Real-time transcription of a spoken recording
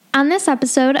On this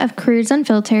episode of Careers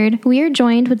Unfiltered, we are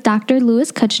joined with Dr.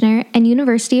 Louis Kuchner and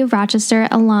University of Rochester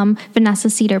alum Vanessa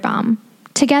Cederbaum.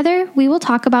 Together, we will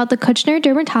talk about the Kuchner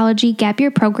Dermatology Gap Year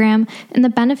Program and the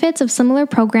benefits of similar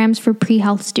programs for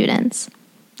pre-health students.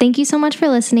 Thank you so much for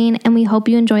listening, and we hope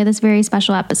you enjoy this very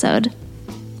special episode.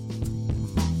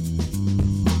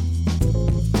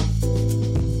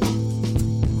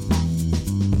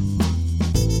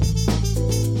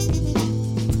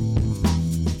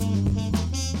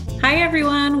 Hi,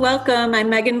 everyone. Welcome. I'm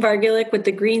Megan Vargulik with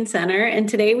the Green Center, and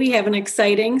today we have an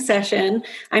exciting session.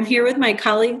 I'm here with my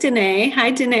colleague, Danae.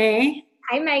 Hi, Danae.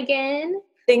 Hi, Megan.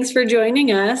 Thanks for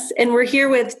joining us. And we're here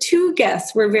with two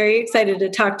guests we're very excited to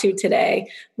talk to today.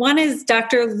 One is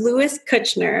Dr. Louis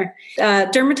Kuchner,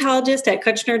 dermatologist at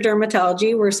Kuchner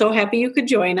Dermatology. We're so happy you could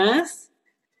join us.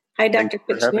 Hi, Dr.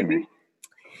 Kuchner.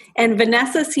 And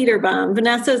Vanessa Cederbaum.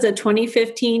 Vanessa is a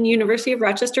 2015 University of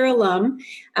Rochester alum.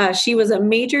 She was a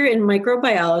major in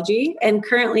microbiology and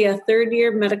currently a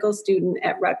third-year medical student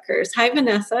at Rutgers. Hi,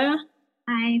 Vanessa.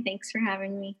 Hi, thanks for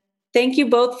having me. Thank you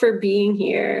both for being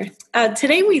here.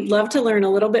 Today, we'd love to learn a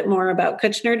little bit more about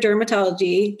Kuchner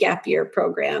Dermatology Gap Year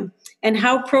Program and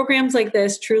how programs like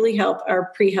this truly help our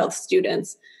pre-health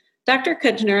students. Dr.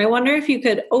 Kuchner, I wonder if you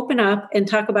could open up and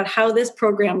talk about how this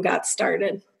program got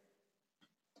started.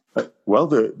 Well,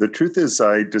 the truth is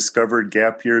I discovered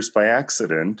gap years by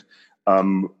accident.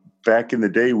 Back in the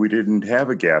day, we didn't have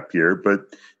a gap year,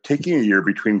 but taking a year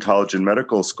between college and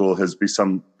medical school has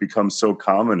become so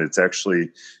common. It's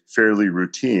actually fairly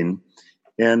routine.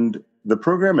 And the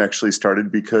program actually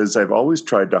started because I've always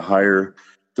tried to hire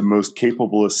the most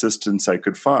capable assistants I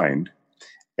could find.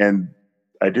 And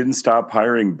I didn't stop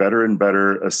hiring better and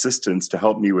better assistants to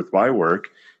help me with my work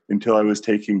until I was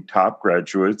taking top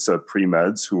graduates of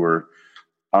pre-meds who were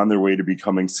on their way to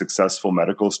becoming successful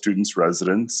medical students,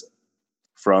 residents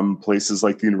from places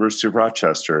like the University of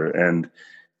Rochester. And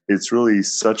it's really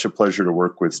such a pleasure to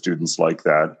work with students like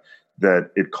that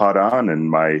it caught on,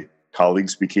 and my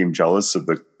colleagues became jealous of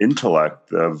the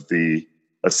intellect of the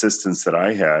assistants that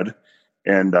I had.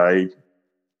 And I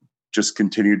just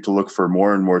continued to look for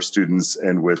more and more students,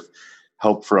 and with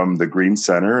help from the Green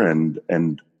Center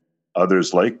and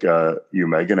others like you,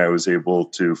 Megan, I was able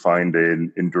to find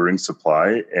an enduring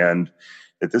supply. And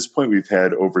at this point, we've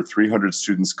had over 300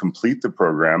 students complete the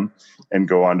program and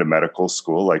go on to medical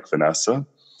school like Vanessa.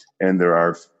 And there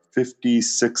are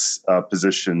 56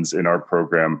 positions in our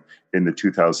program in the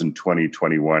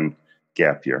 2020-21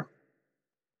 gap year.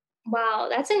 Wow,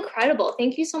 that's incredible.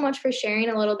 Thank you so much for sharing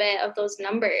a little bit of those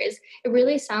numbers. It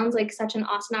really sounds like such an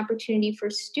awesome opportunity for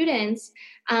students.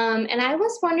 And I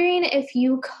was wondering if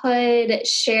you could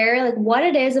share what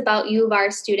it is about U of R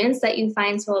students that you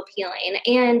find so appealing.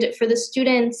 And for the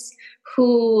students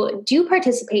who do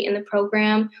participate in the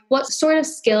program, what sort of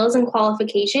skills and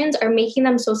qualifications are making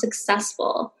them so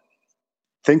successful?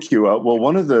 Thank you. Well,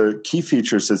 one of the key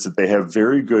features is that they have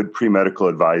very good pre-medical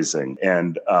advising.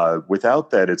 And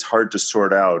without that, it's hard to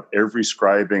sort out. Every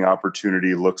scribing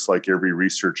opportunity looks like every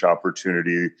research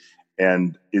opportunity.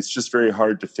 And it's just very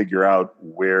hard to figure out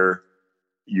where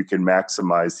you can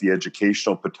maximize the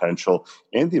educational potential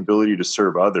and the ability to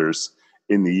serve others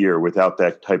in the year without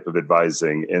that type of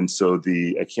advising. And so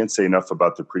I can't say enough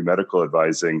about the pre-medical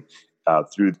advising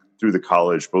through the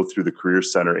college, both through the Career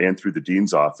Center and through the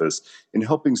Dean's Office, in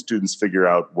helping students figure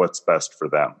out what's best for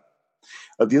them.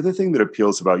 The other thing that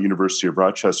appeals about University of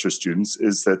Rochester students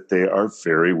is that they are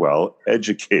very well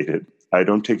educated. I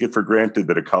don't take it for granted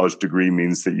that a college degree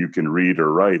means that you can read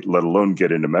or write, let alone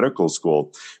get into medical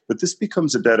school. But this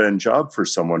becomes a dead-end job for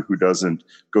someone who doesn't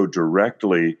go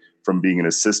directly from being an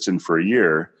assistant for a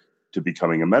year to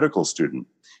becoming a medical student.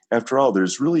 After all,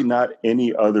 there's really not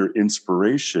any other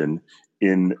inspiration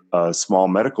in a small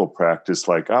medical practice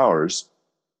like ours,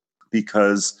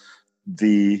 because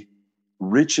the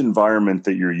rich environment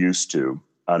that you're used to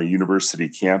on a university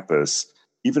campus,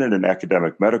 even at an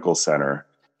academic medical center,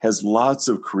 has lots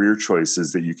of career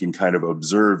choices that you can kind of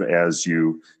observe as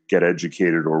you get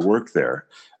educated or work there.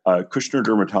 Kuchner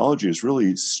Dermatology is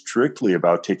really strictly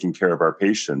about taking care of our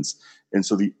patients. And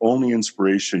so the only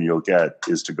inspiration you'll get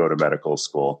is to go to medical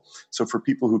school. So for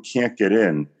people who can't get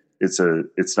in,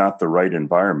 it's not the right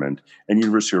environment. And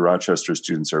University of Rochester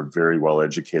students are very well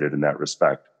educated in that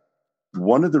respect.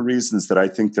 One of the reasons that I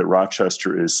think that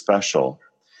Rochester is special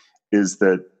is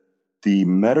that the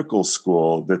medical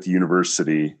school that the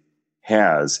university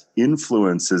has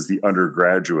influences the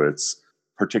undergraduates,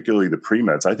 particularly the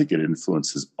pre-meds. I think it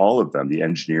influences all of them, the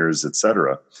engineers, et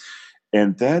cetera.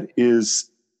 And that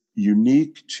is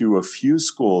unique to a few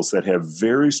schools that have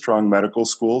very strong medical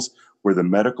schools where the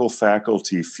medical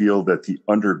faculty feel that the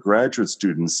undergraduate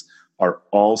students are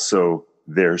also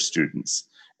their students.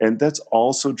 And that's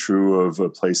also true of a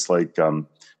place like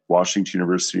Washington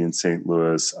University in St.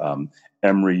 Louis,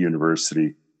 Emory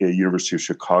University, University of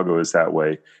Chicago is that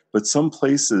way. But some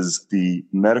places, the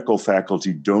medical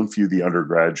faculty don't view the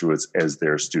undergraduates as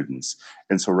their students.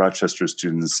 And so Rochester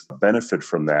students benefit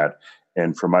from that.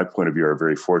 And from my point of view, are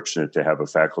very fortunate to have a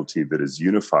faculty that is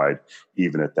unified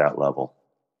even at that level.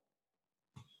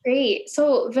 Great.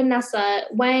 So Vanessa,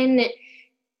 when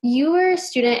you were a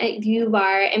student at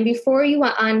UVar and before you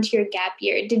went on to your gap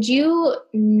year, did you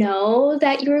know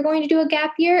that you were going to do a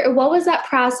gap year? Or what was that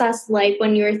process like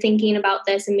when you were thinking about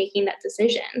this and making that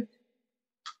decision?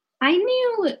 I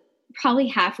knew probably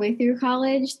halfway through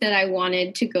college that I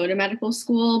wanted to go to medical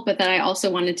school, but that I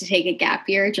also wanted to take a gap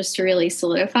year just to really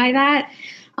solidify that.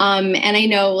 And I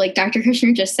know, like Dr.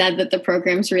 Kushner just said, that the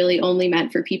program's really only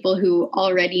meant for people who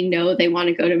already know they want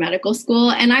to go to medical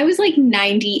school. And I was like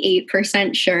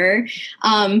 98% sure,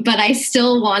 but I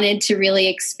still wanted to really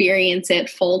experience it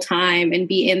full time and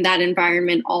be in that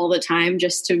environment all the time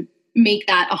just to make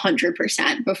that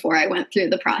 100% before I went through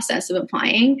the process of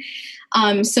applying.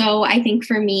 So I think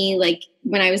for me, like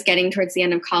when I was getting towards the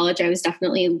end of college, I was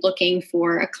definitely looking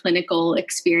for a clinical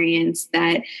experience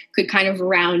that could kind of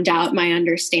round out my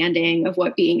understanding of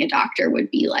what being a doctor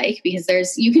would be like,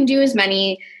 because you can do as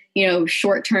many,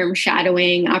 short-term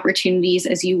shadowing opportunities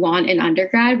as you want in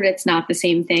undergrad, but it's not the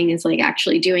same thing as like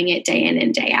actually doing it day in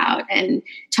and day out and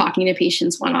talking to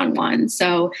patients one-on-one.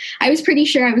 So I was pretty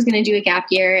sure I was going to do a gap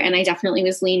year, and I definitely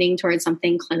was leaning towards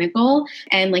something clinical.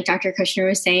 And like Dr. Kushner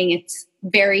was saying, it's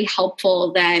very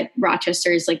helpful that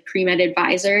Rochester's like pre-med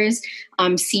advisors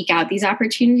seek out these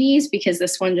opportunities, because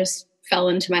this one just fell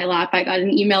into my lap. I got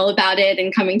an email about it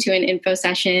and coming to an info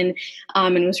session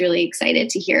and was really excited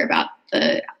to hear about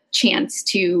the chance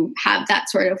to have that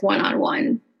sort of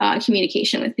one-on-one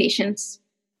communication with patients.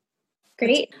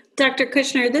 Great. Dr.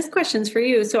 Kushner, this question's for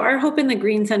you. So our hope in the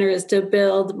Green Center is to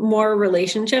build more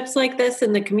relationships like this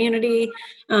in the community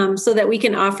so that we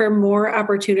can offer more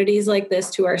opportunities like this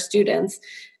to our students.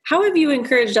 How have you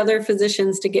encouraged other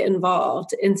physicians to get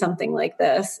involved in something like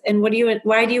this? And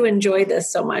why do you enjoy this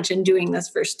so much in doing this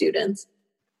for students?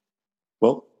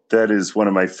 Well, that is one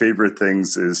of my favorite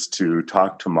things, is to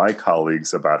talk to my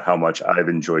colleagues about how much I've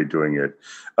enjoyed doing it.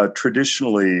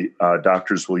 Traditionally,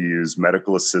 doctors will use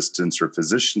medical assistants or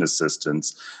physician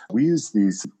assistants. We use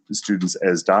these students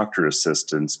as doctor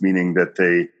assistants, meaning that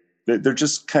they're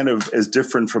just kind of as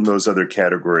different from those other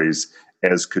categories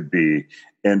as could be.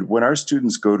 And when our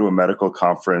students go to a medical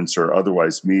conference or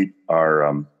otherwise meet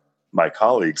my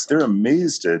colleagues, they're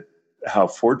amazed at how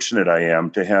fortunate I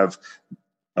am to have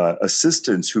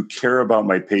assistants who care about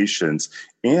my patients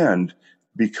and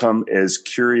become as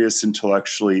curious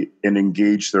intellectually and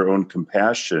engage their own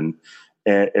compassion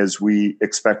as we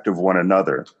expect of one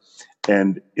another.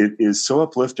 And it is so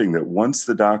uplifting that once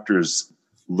the doctors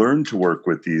learn to work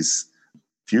with these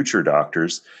future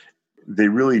doctors, they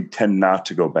really tend not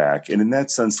to go back. And in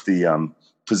that sense, the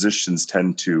physicians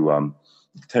tend to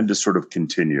sort of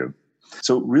continue.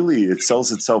 So really, it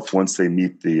sells itself once they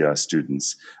meet the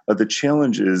students. The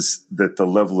challenge is that the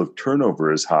level of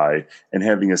turnover is high, and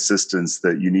having assistants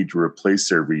that you need to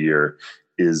replace every year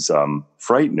is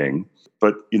frightening.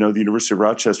 But, the University of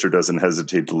Rochester doesn't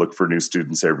hesitate to look for new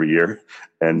students every year.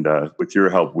 And with your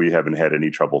help, we haven't had any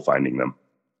trouble finding them.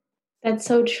 That's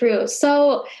so true.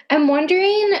 So I'm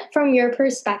wondering, from your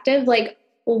perspective, like,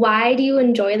 why do you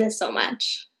enjoy this so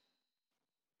much?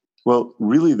 Well,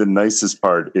 really, the nicest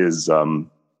part is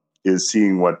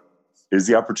seeing what is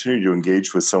the opportunity to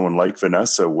engage with someone like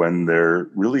Vanessa when they're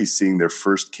really seeing their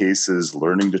first cases,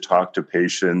 learning to talk to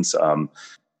patients,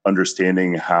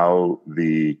 understanding how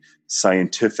the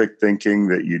scientific thinking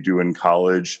that you do in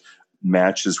college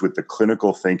matches with the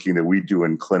clinical thinking that we do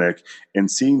in clinic, and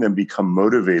seeing them become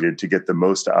motivated to get the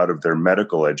most out of their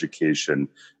medical education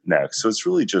next. So it's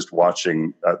really just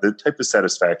watching the type of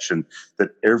satisfaction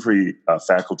that every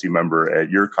faculty member at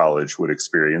your college would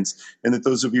experience, and that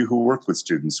those of you who work with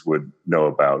students would know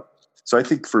about. So I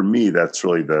think for me, that's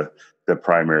really the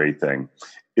primary thing.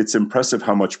 It's impressive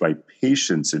how much my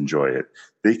patients enjoy it.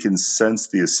 They can sense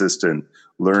the assistant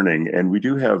learning, and we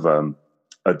do have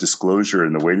a disclosure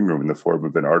in the waiting room in the form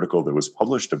of an article that was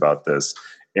published about this.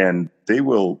 And they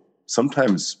will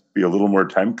sometimes be a little more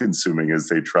time consuming as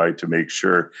they try to make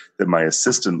sure that my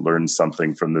assistant learns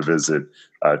something from the visit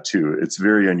too. It's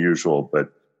very unusual,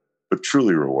 but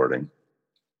truly rewarding.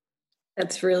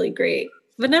 That's really great.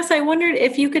 Vanessa, I wondered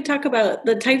if you could talk about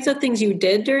the types of things you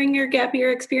did during your gap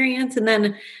year experience and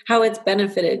then how it's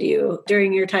benefited you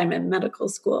during your time in medical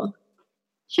school.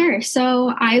 Sure.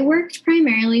 So I worked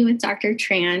primarily with Dr.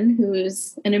 Tran,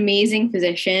 who's an amazing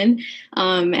physician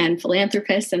and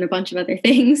philanthropist and a bunch of other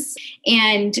things.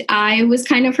 And I was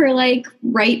kind of her like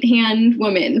right-hand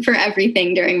woman for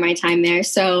everything during my time there.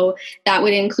 So that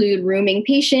would include rooming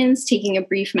patients, taking a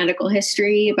brief medical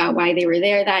history about why they were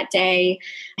there that day,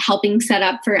 helping set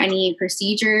up for any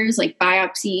procedures like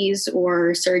biopsies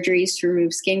or surgeries to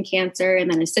remove skin cancer, and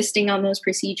then assisting on those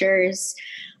procedures.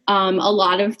 A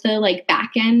lot of the like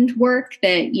back end work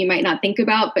that you might not think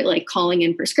about, but like calling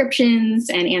in prescriptions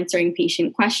and answering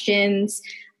patient questions,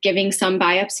 giving some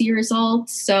biopsy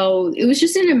results. So it was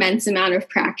just an immense amount of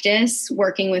practice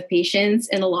working with patients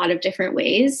in a lot of different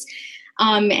ways.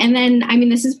 And then, I mean,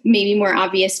 this is maybe more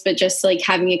obvious, but just like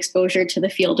having exposure to the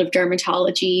field of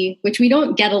dermatology, which we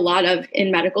don't get a lot of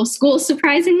in medical school,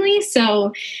 surprisingly.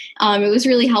 So it was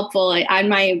really helpful. On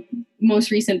my most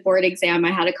recent board exam,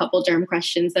 I had a couple derm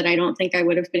questions that I don't think I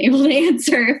would have been able to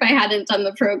answer if I hadn't done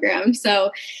the program.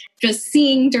 So just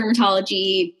seeing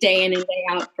dermatology day in and day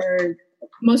out for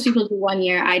most people do 1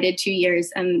 year, I did 2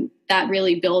 years, and that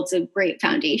really builds a great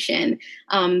foundation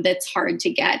that's hard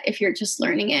to get if you're just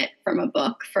learning it from a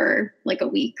book for like a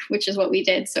week, which is what we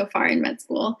did so far in med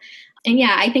school. And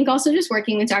yeah, I think also just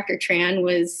working with Dr. Tran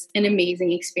was an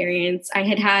amazing experience. I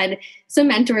had some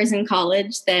mentors in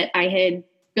college that I had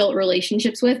built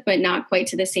relationships with, but not quite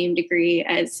to the same degree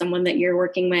as someone that you're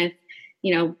working with,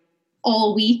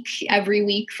 all week, every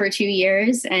week for 2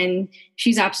 years. And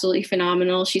she's absolutely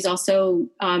phenomenal. She's also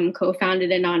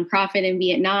co-founded a nonprofit in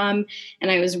Vietnam.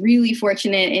 And I was really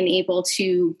fortunate and able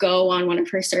to go on one of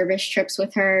her service trips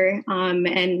with her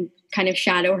and kind of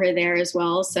shadow her there as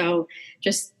well. So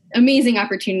just amazing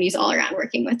opportunities all around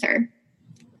working with her.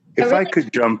 If I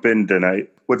could jump in tonight,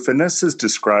 what Vanessa's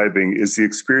describing is the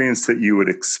experience that you would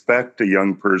expect a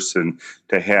young person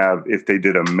to have if they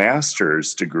did a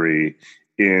master's degree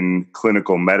in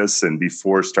clinical medicine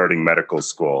before starting medical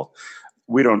school.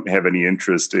 We don't have any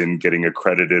interest in getting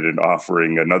accredited and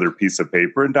offering another piece of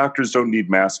paper, and doctors don't need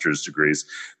master's degrees.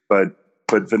 But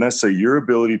Vanessa, your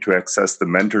ability to access the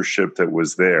mentorship that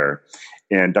was there,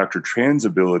 and Dr. Tran's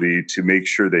ability to make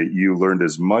sure that you learned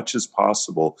as much as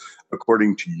possible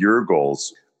according to your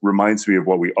goals, reminds me of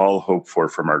what we all hope for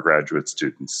from our graduate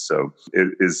students. So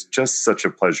it is just such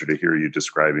a pleasure to hear you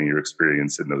describing your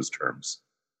experience in those terms.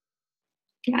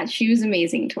 Yeah, she was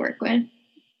amazing to work with.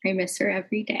 I miss her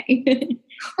every day.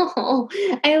 Oh,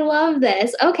 I love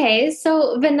this. Okay,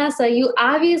 so Vanessa, you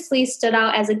obviously stood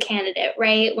out as a candidate,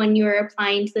 right, when you were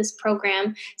applying to this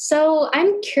program. So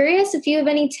I'm curious if you have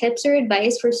any tips or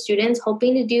advice for students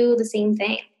hoping to do the same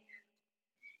thing.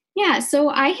 Yeah, so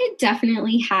I had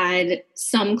definitely had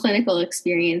some clinical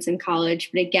experience in college,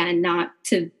 but again, not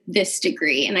to this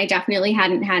degree. And I definitely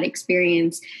hadn't had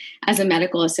experience as a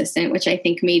medical assistant, which I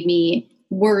think made me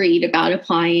worried about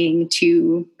applying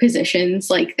to positions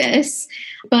like this.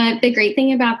 But the great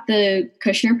thing about the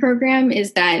Kushner program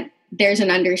is that there's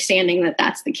an understanding that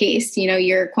that's the case.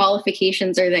 Your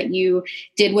qualifications are that you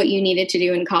did what you needed to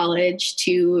do in college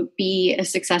to be a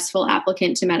successful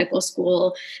applicant to medical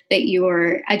school, that you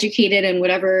are educated in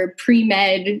whatever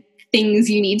pre-med things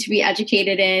you need to be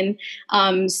educated in.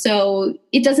 So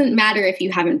it doesn't matter if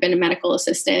you haven't been a medical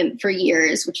assistant for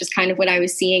years, which is kind of what I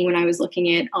was seeing when I was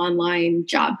looking at online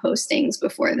job postings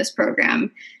before this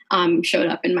program showed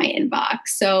up in my inbox.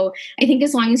 So I think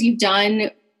as long as you've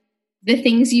done the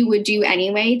things you would do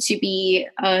anyway to be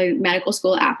a medical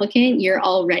school applicant, you're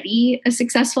already a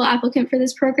successful applicant for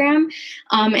this program.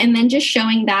 And then just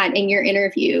showing that in your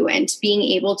interview and being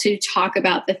able to talk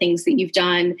about the things that you've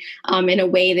done in a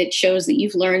way that shows that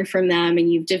you've learned from them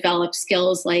and you've developed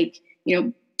skills like,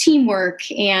 teamwork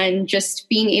and just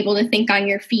being able to think on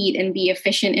your feet and be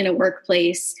efficient in a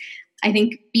workplace. I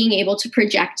think being able to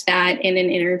project that in an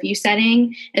interview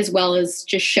setting, as well as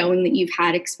just showing that you've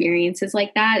had experiences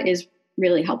like that, is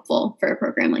really helpful for a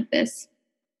program like this.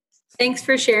 Thanks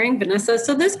for sharing, Vanessa.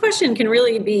 So this question can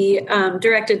really be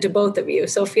directed to both of you.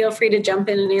 So feel free to jump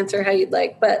in and answer how you'd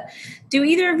like. But do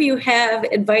either of you have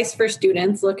advice for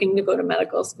students looking to go to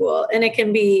medical school? And it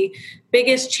can be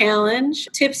biggest challenge,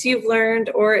 tips you've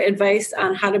learned, or advice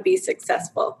on how to be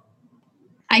successful.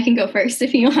 I can go first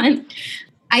if you want.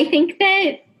 I think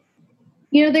that,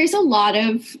 there's a lot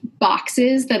of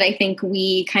boxes that I think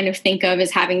we kind of think of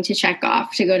as having to check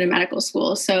off to go to medical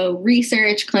school. So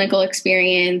research, clinical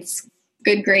experience,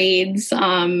 good grades,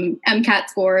 MCAT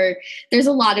score, there's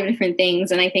a lot of different things.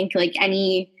 And I think like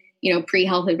any,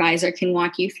 pre-health advisor can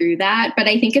walk you through that. But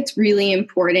I think it's really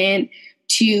important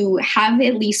to have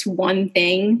at least one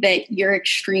thing that you're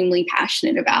extremely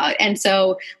passionate about. And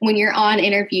so when you're on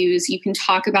interviews, you can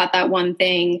talk about that one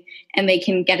thing and they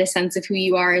can get a sense of who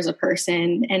you are as a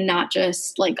person and not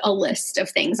just like a list of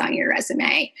things on your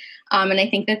resume. And I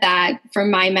think that for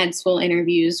my med school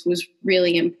interviews was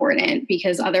really important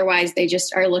because otherwise they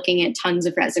just are looking at tons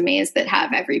of resumes that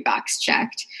have every box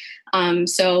checked.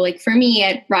 So like for me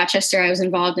at Rochester, I was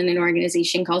involved in an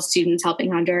organization called Students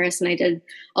Helping Honduras, and I did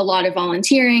a lot of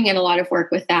volunteering and a lot of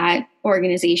work with that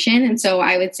organization. And so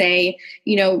I would say,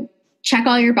 check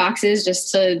all your boxes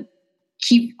just to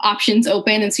keep options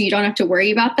open and so you don't have to worry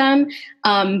about them.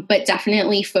 But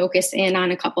definitely focus in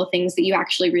on a couple of things that you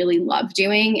actually really love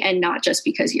doing and not just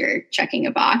because you're checking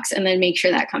a box, and then make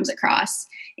sure that comes across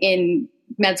in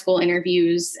med school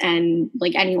interviews and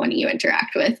like anyone you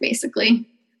interact with, basically.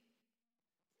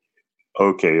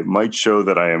 Okay, it might show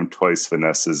that I am twice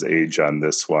Vanessa's age on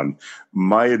this one.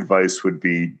 My advice would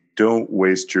be don't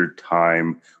waste your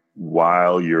time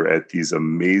while you're at these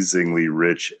amazingly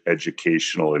rich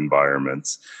educational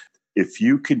environments. If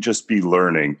you could just be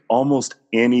learning, almost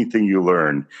anything you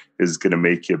learn is going to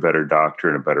make you a better doctor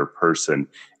and a better person.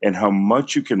 And how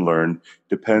much you can learn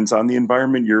depends on the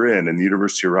environment you're in. And the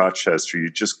University of Rochester, you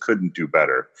just couldn't do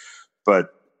better.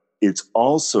 But it's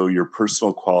also your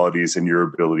personal qualities and your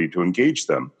ability to engage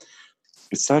them.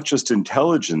 It's not just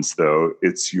intelligence, though.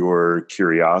 It's your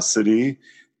curiosity.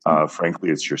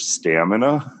 Frankly, it's your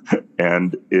stamina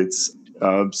and it's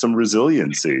some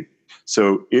resiliency.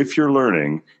 So if you're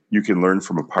learning, you can learn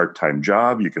from a part-time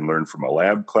job. You can learn from a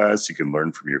lab class. You can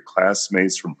learn from your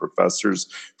classmates, from professors,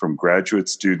 from graduate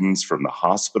students, from the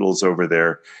hospitals over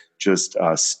there. Just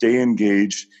stay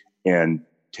engaged and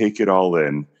take it all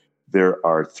in. There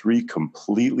are 3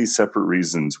 completely separate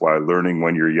reasons why learning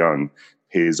when you're young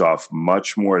pays off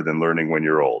much more than learning when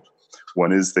you're old.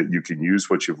 One is that you can use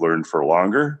what you've learned for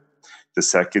longer. The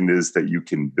second is that you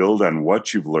can build on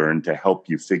what you've learned to help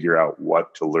you figure out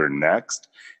what to learn next.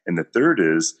 And the third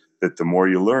is that the more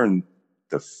you learn,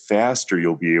 the faster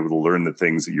you'll be able to learn the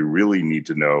things that you really need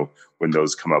to know when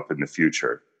those come up in the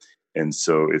future. And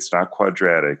so it's not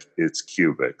quadratic, it's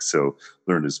cubic. So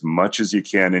learn as much as you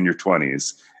can in your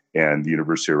 20s. And the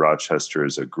University of Rochester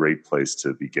is a great place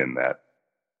to begin that.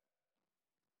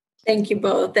 Thank you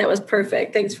both. That was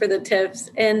perfect. Thanks for the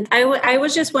tips. And I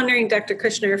was just wondering, Dr.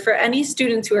 Kushner, for any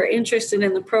students who are interested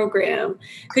in the program,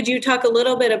 could you talk a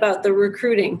little bit about the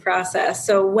recruiting process?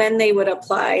 So when they would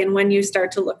apply and when you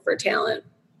start to look for talent?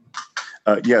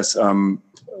 Yes.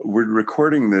 We're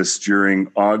recording this during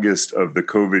August of the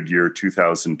COVID year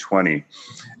 2020.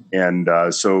 And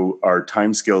so our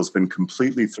timescale has been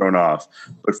completely thrown off.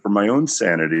 But for my own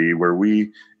sanity, where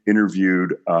we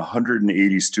interviewed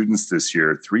 180 students this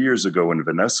year, 3 years ago when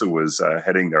Vanessa was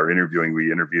heading our interviewing,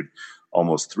 we interviewed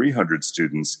almost 300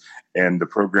 students. And the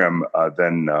program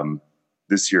then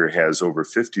this year has over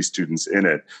 50 students in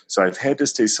it. So I've had to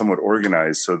stay somewhat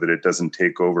organized so that it doesn't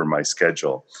take over my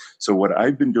schedule. So what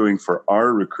I've been doing for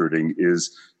our recruiting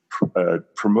is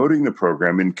promoting the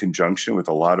program in conjunction with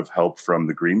a lot of help from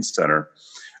the Green Center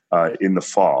in the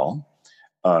fall,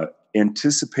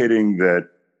 anticipating that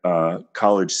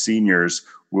college seniors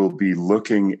will be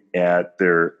looking at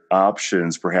their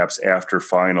options perhaps after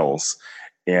finals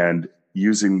and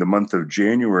using the month of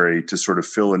January to sort of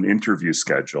fill an interview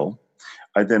schedule.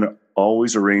 I then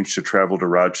always arrange to travel to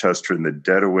Rochester in the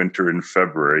dead of winter in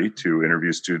February to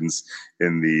interview students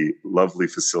in the lovely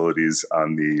facilities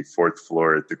on the 4th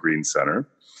floor at the Green Center.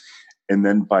 And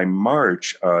then by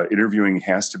March, interviewing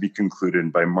has to be concluded.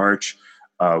 And by March,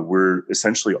 we're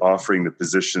essentially offering the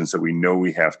positions that we know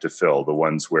we have to fill, the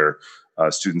ones where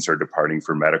students are departing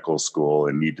for medical school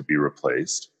and need to be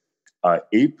replaced.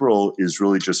 April is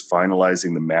really just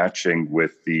finalizing the matching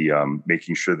with the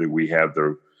making sure that we have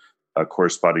the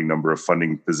corresponding number of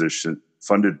funded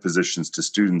positions to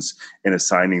students and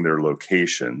assigning their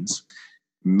locations.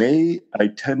 May, I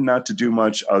tend not to do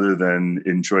much other than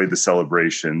enjoy the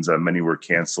celebrations. Many were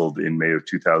canceled in May of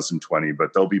 2020,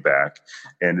 but they'll be back.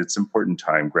 And it's important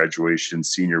time, graduation,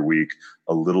 senior week,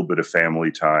 a little bit of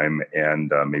family time,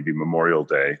 and maybe Memorial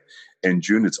Day. In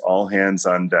June, it's all hands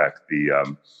on deck.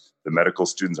 The medical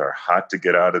students are hot to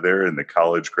get out of there, and the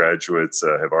college graduates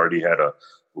have already had a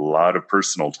lot of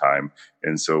personal time.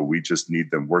 And so we just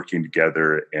need them working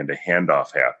together and a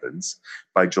handoff happens.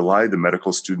 By July, the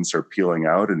medical students are peeling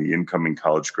out and the incoming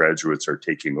college graduates are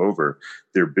taking over.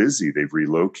 They're busy. They've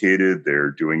relocated.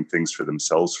 They're doing things for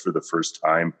themselves for the first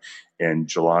time. And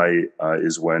July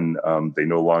is when they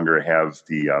no longer have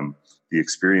the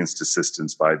experienced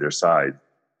assistants by their side.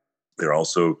 They're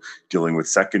also dealing with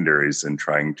secondaries and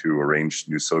trying to arrange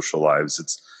new social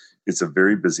lives. It's a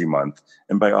very busy month.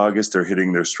 And by August, they're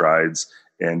hitting their strides.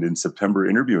 And in September,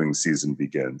 interviewing season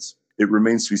begins. It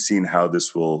remains to be seen how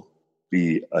this will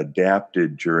be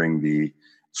adapted during the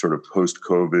sort of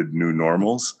post-COVID new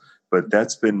normals. But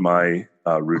that's been my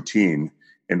routine.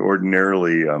 And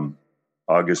ordinarily,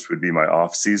 August would be my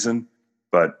off season.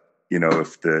 But,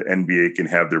 if the NBA can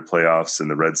have their playoffs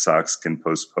and the Red Sox can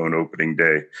postpone opening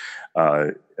day,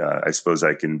 I suppose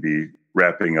I can be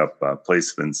wrapping up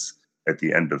placements at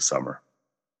the end of summer.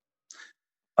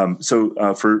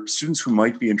 So for students who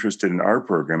might be interested in our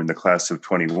program in the class of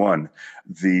 21,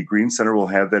 the Green Center will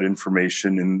have that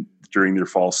information during their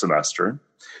fall semester.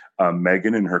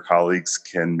 Megan and her colleagues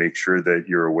can make sure that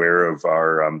you're aware of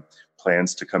our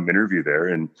plans to come interview there,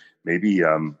 and maybe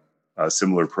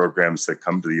similar programs that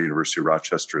come to the University of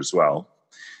Rochester as well.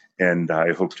 And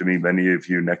I hope to meet many of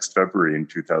you next February in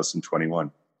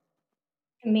 2021.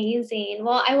 Amazing.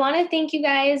 Well, I want to thank you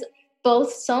guys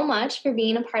both so much for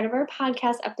being a part of our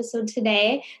podcast episode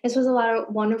today. This was a lot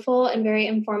of wonderful and very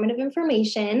informative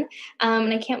information.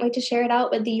 And I can't wait to share it out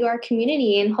with the UR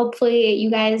community. And hopefully you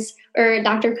guys, or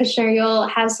Dr. Kuchner, you'll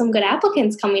have some good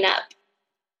applicants coming up.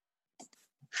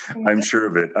 I'm sure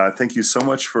of it. Thank you so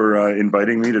much for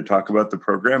inviting me to talk about the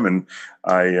program. And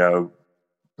I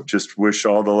just wish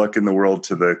all the luck in the world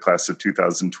to the class of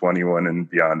 2021 and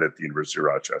beyond at the University of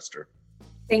Rochester.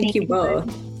 Thank you both.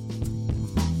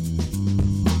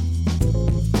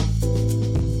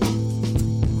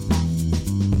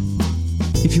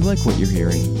 If you like what you're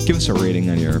hearing, give us a rating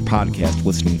on your podcast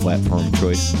listening platform of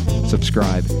choice,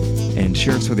 subscribe, and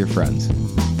share us with your friends.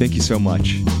 Thank you so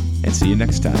much, and see you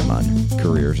next time on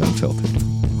Careers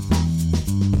Unfiltered.